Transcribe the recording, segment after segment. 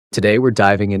Today, we're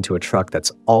diving into a truck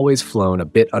that's always flown a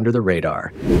bit under the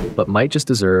radar, but might just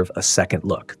deserve a second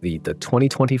look, the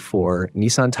 2024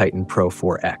 Nissan Titan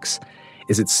Pro-4X.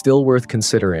 Is it still worth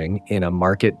considering in a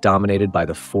market dominated by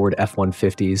the Ford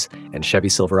F-150s and Chevy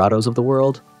Silverados of the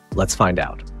world? Let's find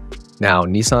out. Now,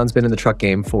 Nissan's been in the truck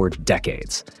game for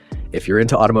decades. If you're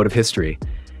into automotive history,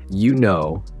 you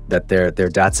know that their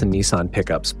Datsun Nissan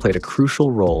pickups played a crucial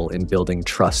role in building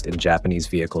trust in Japanese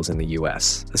vehicles in the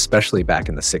US, especially back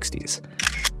in the 60s.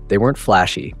 They weren't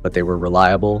flashy, but they were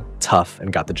reliable, tough,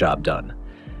 and got the job done.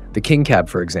 The King Cab,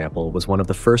 for example, was one of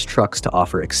the first trucks to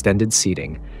offer extended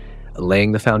seating,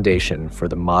 laying the foundation for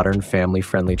the modern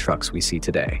family-friendly trucks we see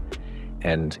today.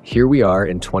 And here we are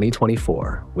in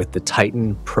 2024 with the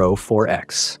Titan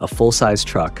Pro-4X, a full-size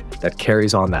truck that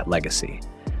carries on that legacy.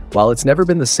 While it's never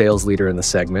been the sales leader in the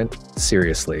segment,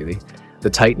 seriously, the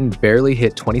Titan barely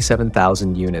hit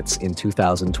 27,000 units in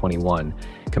 2021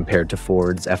 compared to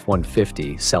Ford's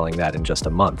F-150 selling that in just a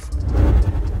month.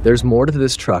 There's more to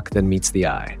this truck than meets the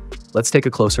eye. Let's take a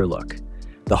closer look.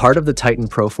 The heart of the Titan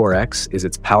Pro-4X is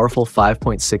its powerful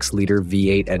 5.6-liter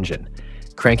V8 engine,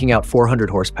 cranking out 400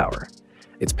 horsepower.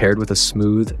 It's paired with a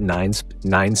smooth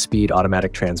 9-speed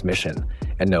automatic transmission.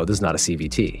 And no, this is not a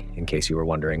CVT, in case you were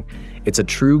wondering. It's a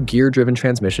true gear-driven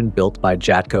transmission built by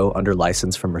Jatco under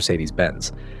license from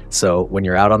Mercedes-Benz. So when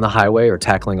you're out on the highway or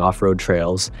tackling off-road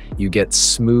trails, you get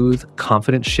smooth,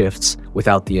 confident shifts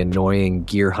without the annoying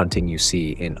gear hunting you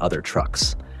see in other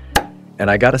trucks. And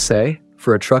I gotta say,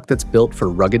 for a truck that's built for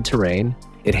rugged terrain,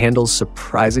 it handles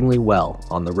surprisingly well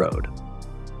on the road.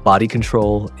 Body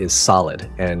control is solid,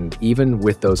 and even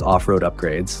with those off-road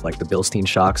upgrades, like the Bilstein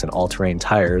shocks and all-terrain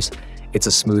tires, it's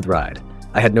a smooth ride.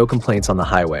 I had no complaints on the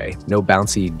highway, no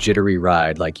bouncy, jittery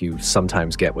ride like you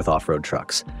sometimes get with off-road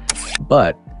trucks.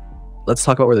 But let's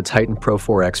talk about where the Titan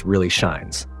Pro-4X really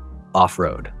shines: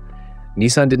 off-road.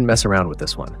 Nissan didn't mess around with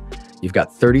this one. You've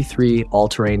got 33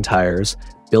 all-terrain tires,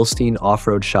 Bilstein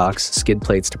off-road shocks, skid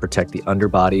plates to protect the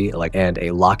underbody, and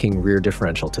a locking rear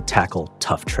differential to tackle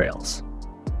tough trails.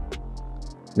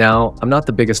 Now, I'm not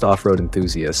the biggest off-road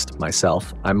enthusiast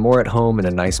myself. I'm more at home in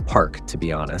a nice park, to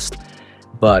be honest.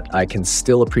 But I can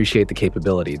still appreciate the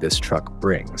capability this truck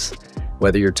brings.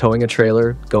 Whether you're towing a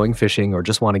trailer, going fishing, or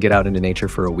just want to get out into nature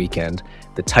for a weekend,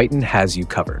 the Titan has you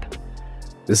covered.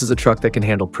 This is a truck that can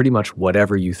handle pretty much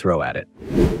whatever you throw at it.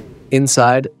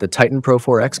 Inside, the Titan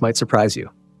Pro-4X might surprise you.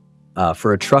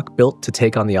 For a truck built to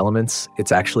take on the elements,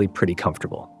 it's actually pretty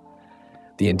comfortable.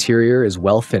 The interior is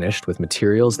well finished with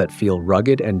materials that feel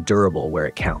rugged and durable where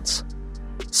it counts.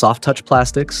 Soft touch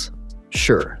plastics?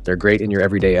 Sure, they're great in your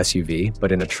everyday SUV,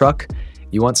 but in a truck,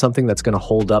 you want something that's going to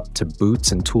hold up to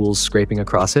boots and tools scraping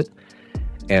across it,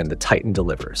 and the Titan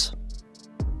delivers.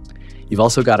 You've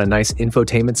also got a nice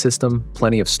infotainment system,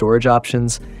 plenty of storage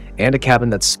options, and a cabin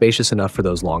that's spacious enough for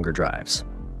those longer drives.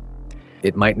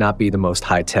 It might not be the most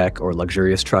high-tech or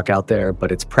luxurious truck out there,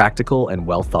 but it's practical and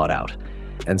well thought out.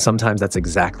 And sometimes that's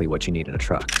exactly what you need in a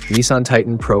truck. Nissan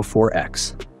Titan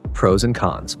Pro-4X. Pros and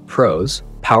cons. Pros: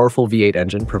 powerful V8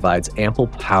 engine provides ample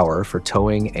power for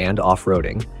towing and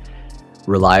off-roading.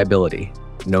 Reliability,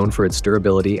 known for its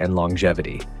durability and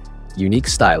longevity. Unique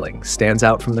styling, stands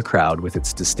out from the crowd with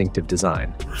its distinctive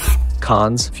design.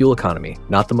 Cons: fuel economy,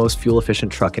 not the most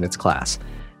fuel-efficient truck in its class.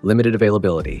 Limited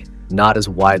availability, not as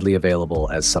widely available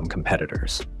as some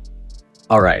competitors.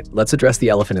 All right, let's address the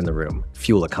elephant in the room: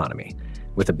 fuel economy.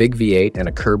 With a big V8 and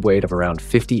a curb weight of around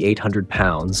 5,800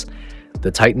 pounds,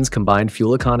 the Titan's combined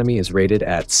fuel economy is rated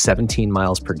at 17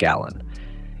 miles per gallon.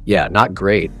 Yeah, not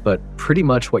great, but pretty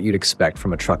much what you'd expect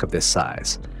from a truck of this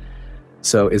size.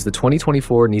 So is the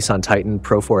 2024 Nissan Titan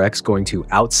Pro-4X going to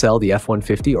outsell the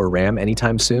F-150 or Ram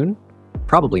anytime soon?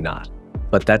 Probably not.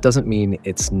 But that doesn't mean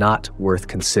it's not worth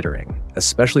considering,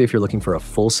 especially if you're looking for a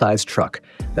full-size truck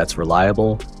that's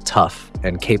reliable, tough,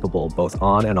 and capable both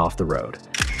on and off the road.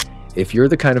 If you're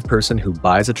the kind of person who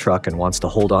buys a truck and wants to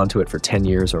hold on to it for 10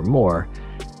 years or more,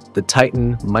 the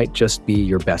Titan might just be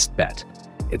your best bet.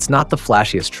 It's not the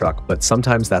flashiest truck, but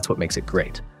sometimes that's what makes it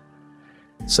great.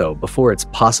 So before it's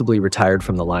possibly retired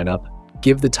from the lineup,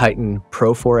 give the Titan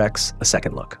Pro-4X a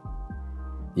second look.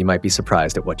 You might be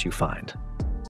surprised at what you find.